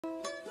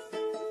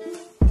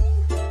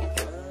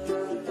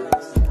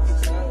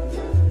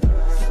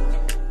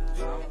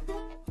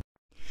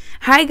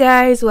Hi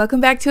guys, welcome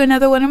back to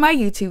another one of my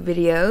YouTube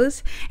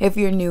videos. If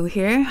you're new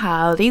here,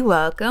 howdy,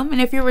 welcome.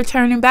 And if you're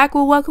returning back,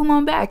 well, welcome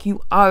on back.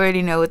 You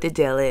already know what the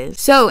deal is.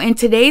 So in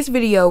today's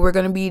video, we're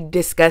going to be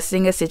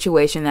discussing a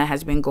situation that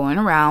has been going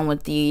around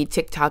with the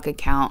TikTok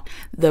account,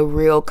 The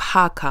Real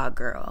Caca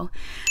Girl.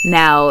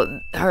 Now,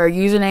 her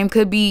username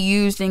could be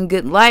used in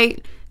good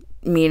light,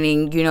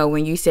 meaning, you know,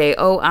 when you say,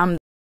 oh,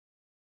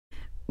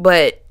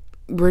 but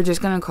we're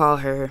just going to call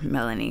her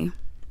Melanie.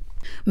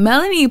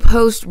 Melanie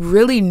posts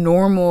really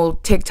normal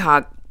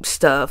TikTok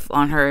stuff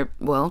on her,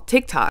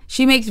 TikTok.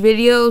 She makes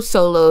videos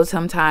solo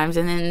sometimes,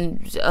 and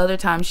then other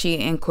times she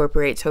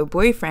incorporates her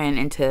boyfriend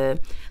into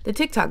the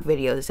TikTok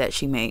videos that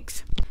she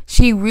makes.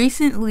 She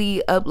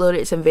recently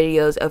uploaded some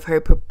videos of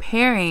her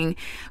preparing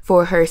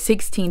for her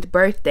 16th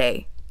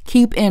birthday.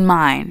 Keep in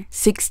mind,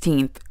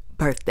 16th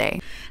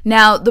birthday.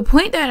 Now, the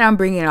point that I'm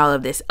bringing all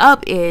of this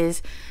up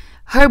is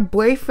her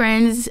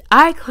boyfriend's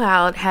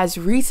iCloud has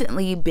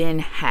recently been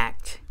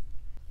hacked.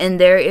 And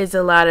there is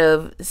a lot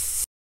of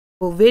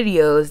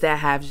videos that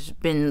have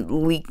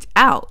been leaked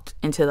out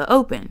into the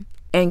open.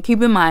 And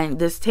keep in mind,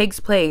 this takes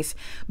place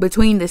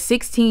between the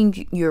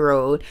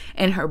 16-year-old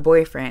and her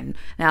boyfriend.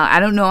 Now, I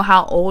don't know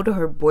how old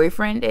her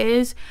boyfriend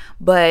is,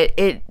 but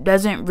it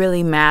doesn't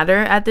really matter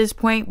at this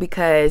point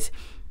because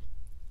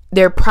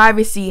their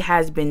privacy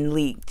has been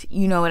leaked.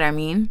 You know what I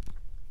mean?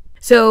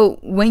 So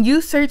when you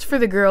search for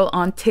the girl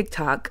on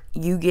TikTok,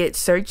 you get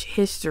search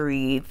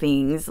history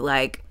things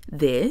like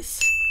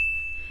this.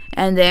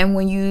 And then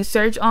when you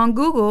search on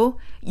Google,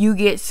 you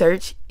get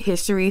search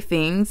history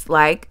things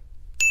like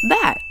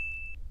that.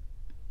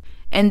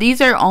 And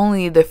these are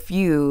only the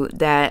few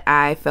that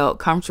I felt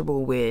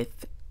comfortable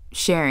with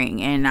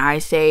sharing. And I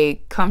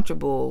say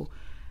comfortable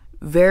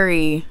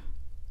very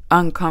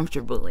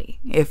uncomfortably,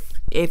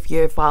 if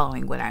you're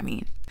following what I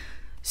mean.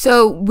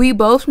 So we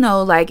both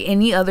know, like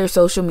any other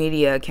social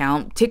media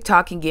account,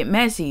 TikTok can get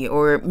messy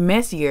or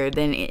messier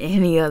than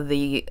any of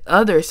the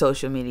other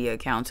social media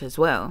accounts as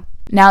well.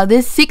 Now,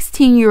 this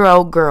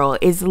 16-year-old girl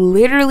is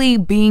literally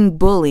being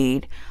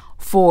bullied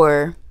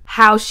for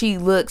how she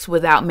looks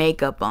without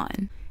makeup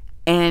on.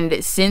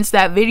 And since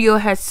that video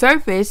has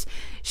surfaced,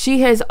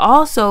 she has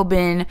also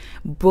been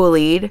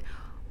bullied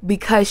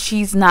because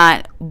she's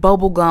not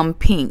bubblegum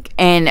pink.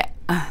 And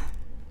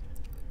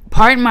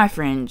pardon my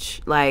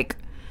French, like,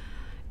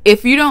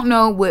 if you don't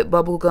know what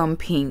bubblegum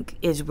pink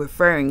is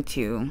referring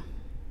to,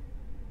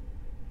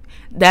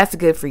 that's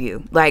good for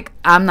you. Like,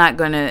 I'm not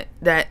gonna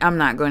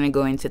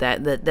go into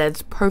that.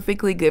 That's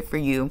perfectly good for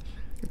you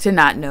to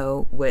not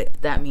know what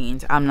that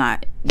means. I'm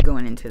not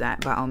going into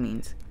that by all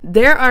means.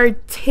 There are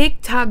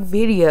TikTok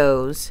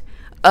videos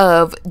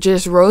of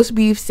just roast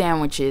beef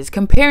sandwiches,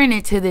 comparing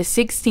it to this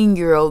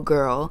 16-year-old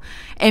girl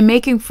and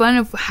making fun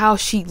of how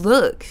she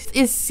looks.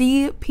 It's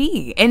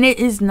CP, and it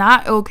is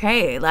not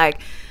okay. Like,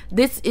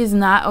 this is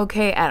not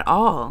okay at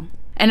all.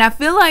 And I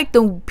feel like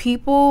the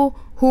people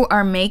who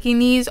are making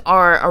these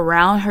are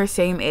around her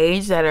same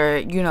age that are,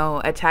 you know,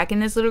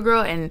 attacking this little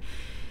girl. And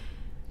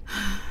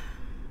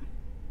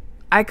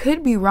I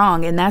could be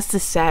wrong, and that's the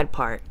sad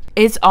part.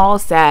 It's all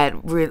sad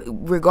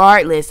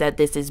regardless that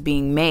this is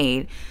being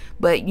made,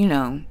 but you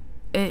know,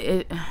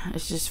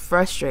 it's just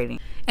frustrating.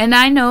 And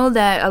I know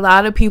that a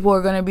lot of people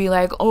are going to be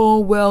like, oh,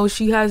 well,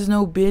 she has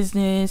no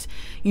business,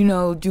 you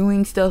know,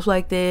 doing stuff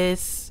like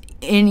this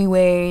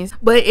anyways.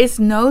 But it's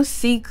no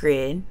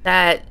secret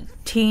that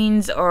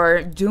teens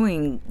are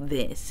doing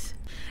this.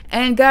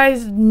 And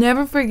guys,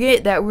 never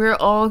forget that we're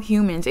all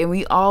humans and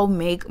we all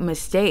make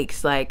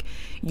mistakes. Like,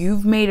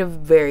 you've made a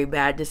very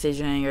bad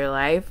decision in your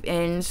life,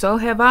 and so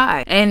have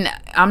I. And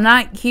I'm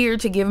not here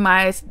to give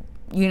my,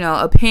 you know,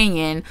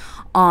 opinion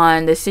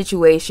on the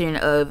situation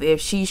of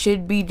if she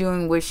should be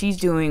doing what she's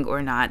doing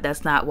or not.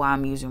 That's not why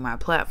I'm using my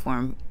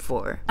platform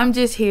for. I'm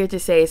just here to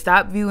say,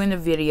 stop viewing the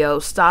video,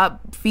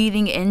 stop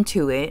feeding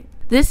into it.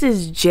 This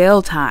is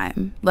jail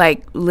time,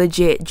 like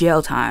legit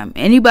jail time.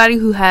 Anybody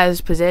who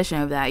has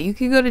possession of that, you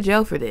could go to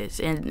jail for this,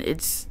 and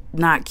it's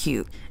not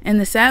cute. And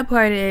the sad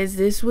part is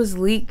this was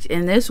leaked,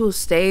 and this will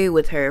stay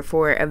with her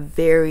for a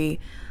very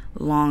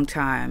long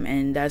time,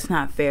 and that's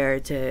not fair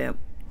to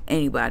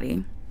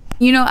anybody.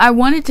 You know, I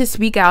wanted to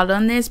speak out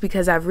on this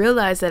because I've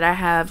realized that I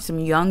have some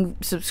young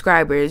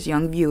subscribers,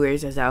 young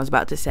viewers, as I was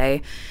about to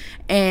say.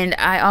 And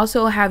I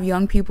also have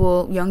young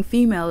people, young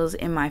females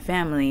in my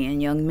family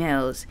and young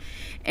males.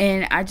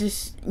 And I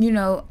just, you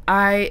know,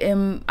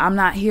 I'm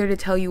not here to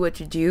tell you what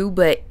to do.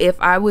 But if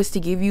I was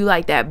to give you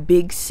like that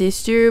big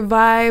sister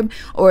vibe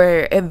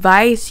or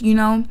advice, you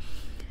know,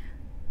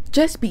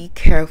 just be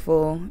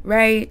careful,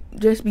 right?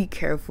 Just be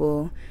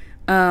careful.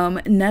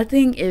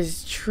 Nothing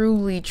is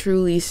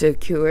truly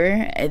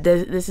secure.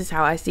 This is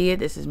how I see it.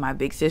 This is my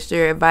big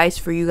sister advice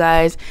for you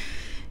guys.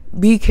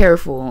 Be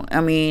careful. I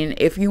mean,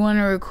 if you want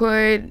to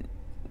record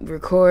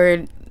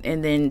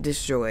and then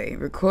destroy.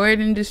 Record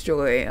and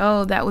destroy.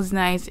 Oh, that was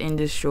nice, and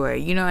destroy.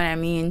 You know what I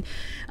mean?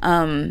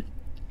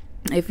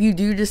 if you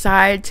do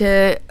decide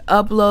to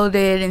upload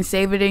it and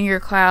save it in your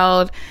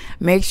cloud,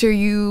 make sure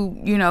you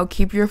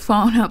keep your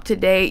phone up to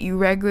date. You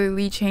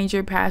regularly change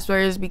your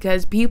passwords,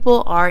 because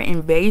people are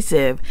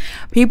invasive.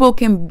 People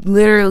can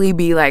literally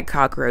be like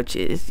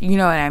cockroaches. You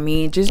know what I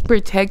mean? Just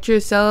protect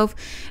yourself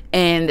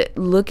and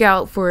look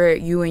out for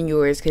you and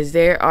yours, because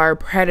there are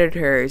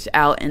predators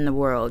out in the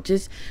world.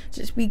 Just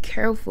be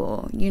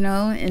careful,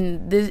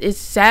 and this is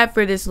sad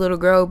for this little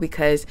girl,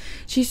 because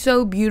she's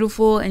so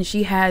beautiful and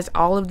she has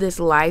all of this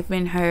life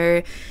in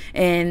her,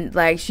 and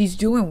like she's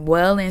doing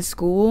well in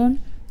school.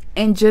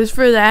 And just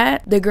for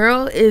that, the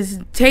girl is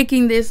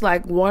taking this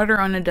like water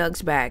on a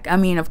duck's back. I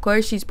mean, of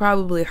course, she's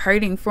probably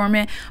hurting from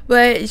it,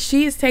 but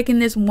she is taking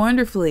this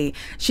wonderfully.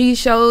 She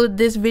showed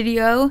this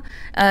video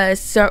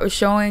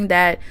showing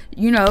that,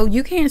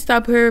 you can't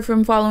stop her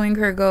from following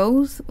her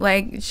goals.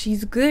 Like,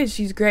 she's good.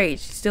 She's great.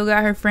 She still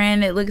got her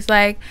friend, it looks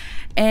like.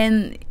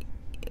 And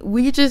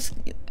we just,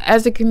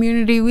 as a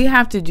community, we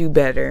have to do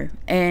better.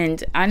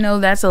 And I know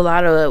that's a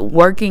lot of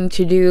working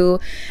to do,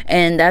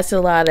 and that's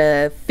a lot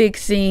of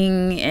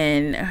fixing,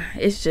 and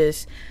it's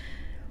just,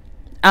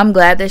 I'm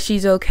glad that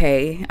she's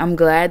okay. I'm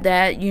glad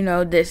that,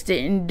 this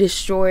didn't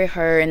destroy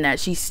her and that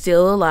she's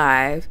still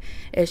alive.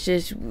 It's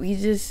just,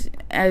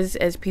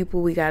 as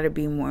people, we got to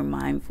be more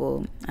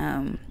mindful,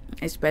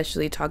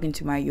 especially talking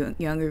to my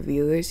younger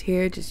viewers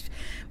here. Just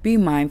be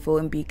mindful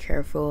and be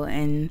careful,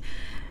 and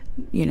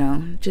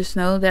just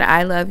know that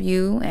I love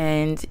you,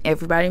 and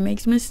everybody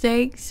makes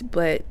mistakes,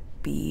 but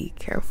be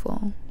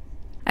careful.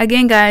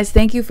 Again, guys,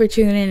 thank you for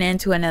tuning in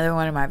to another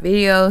one of my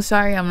videos.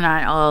 Sorry I'm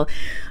not all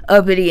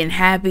uppity and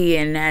happy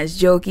and as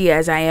jokey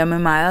as I am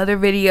in my other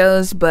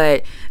videos,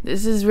 but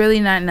this is really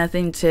not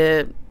nothing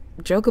to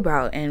joke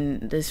about,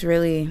 and this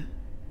really,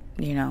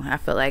 I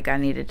felt like I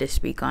needed to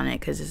speak on it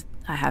because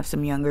I have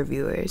some younger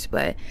viewers.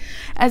 But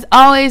as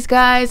always,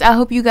 guys, I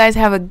hope you guys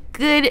have a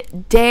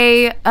good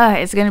day.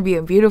 It's gonna be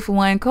a beautiful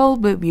one,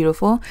 cold but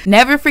beautiful.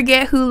 Never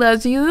forget who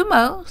loves you the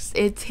most.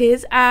 It's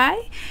his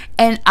eye,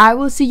 and I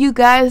will see you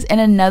guys in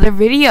another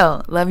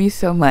video. Love you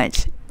so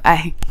much.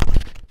 Bye.